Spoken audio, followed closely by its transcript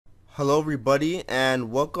Hello everybody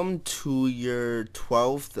and welcome to your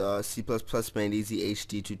 12th C++ Made Easy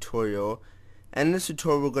HD tutorial. And in this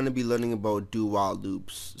tutorial we're going to be learning about do-while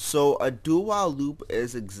loops. So a do-while loop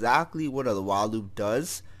is exactly what a while loop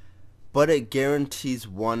does, but it guarantees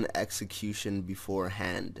one execution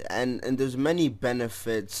beforehand. And there's many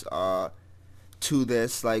benefits to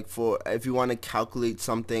this, like for if you want to calculate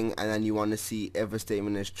something and then you want to see if a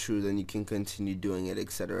statement is true, then you can continue doing it,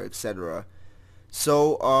 etc., etc.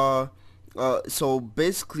 So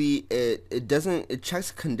basically it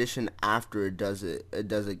checks condition after it does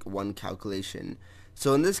like one calculation.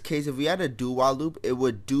 So in this case, if we had a do while loop, it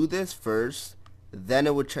would do this first, then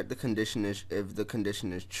it would check the condition if the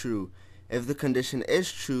condition is true. If the condition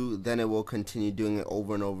is true, then it will continue doing it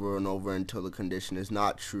over and over and over until the condition is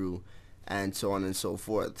not true, and so on and so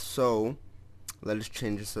forth. So let us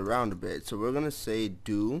change this around a bit. So we're gonna say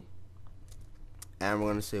do, and we're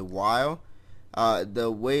gonna say while. The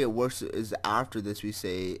way it works is after this we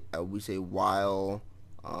say while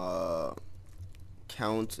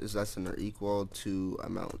count is less than or equal to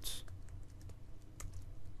amount.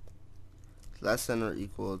 Less than or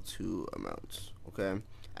equal to amount. Okay,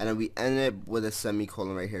 and then we end it with a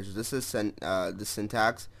semicolon right here. So this is the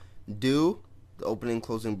syntax. Do, the opening and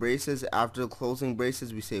closing braces. After the closing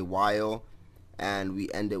braces we say while, and we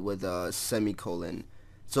end it with a semicolon.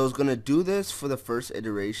 So it's gonna do this for the first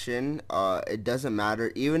iteration. It doesn't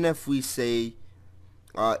matter, even if we say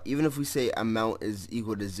amount is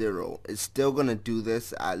equal to 0, it's still gonna do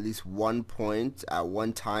this at least one point at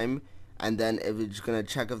one time, and then if it's gonna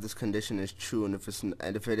check if this condition is true, and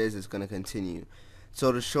if it is, it's gonna continue.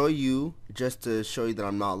 So to show you, just to show you that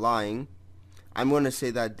I'm not lying, I'm gonna say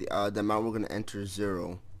that the amount we're gonna enter is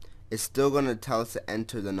 0. It's still gonna tell us to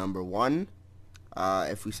enter the number 1.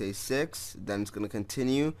 If we say 6, then it's going to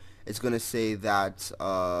continue. It's going to say that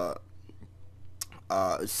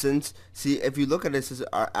if you look at this,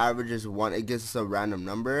 our average is 1, it gives us a random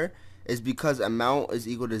number. It's because amount is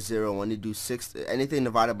equal to 0. When you do 6, anything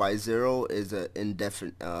divided by 0 is a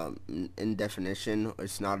indefinition.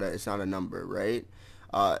 It's not a number, right?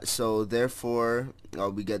 So therefore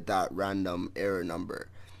we get that random error number.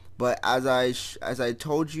 But as I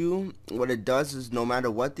told you, what it does is no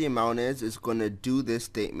matter what the amount is, it's going to do this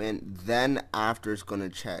statement, then after it's going to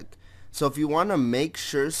check. So if you want to make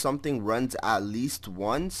sure something runs at least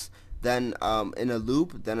once, then in a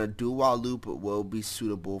loop, then a do-while loop will be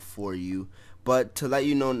suitable for you. But to let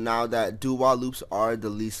you know now that do-while loops are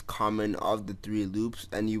the least common of the 3 loops,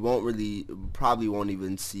 and you probably won't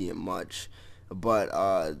even see it much. But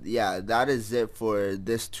yeah, that is it for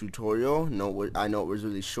this tutorial. I know it was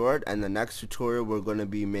really short, and the next tutorial we're going to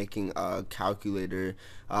be making a calculator.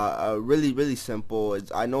 Really simple.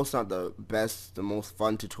 I know it's not the most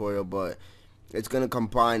fun tutorial, but it's going to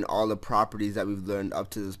combine all the properties that we've learned up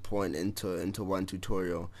to this point into one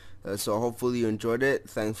tutorial. So hopefully you enjoyed it.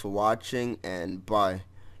 Thanks for watching, and bye.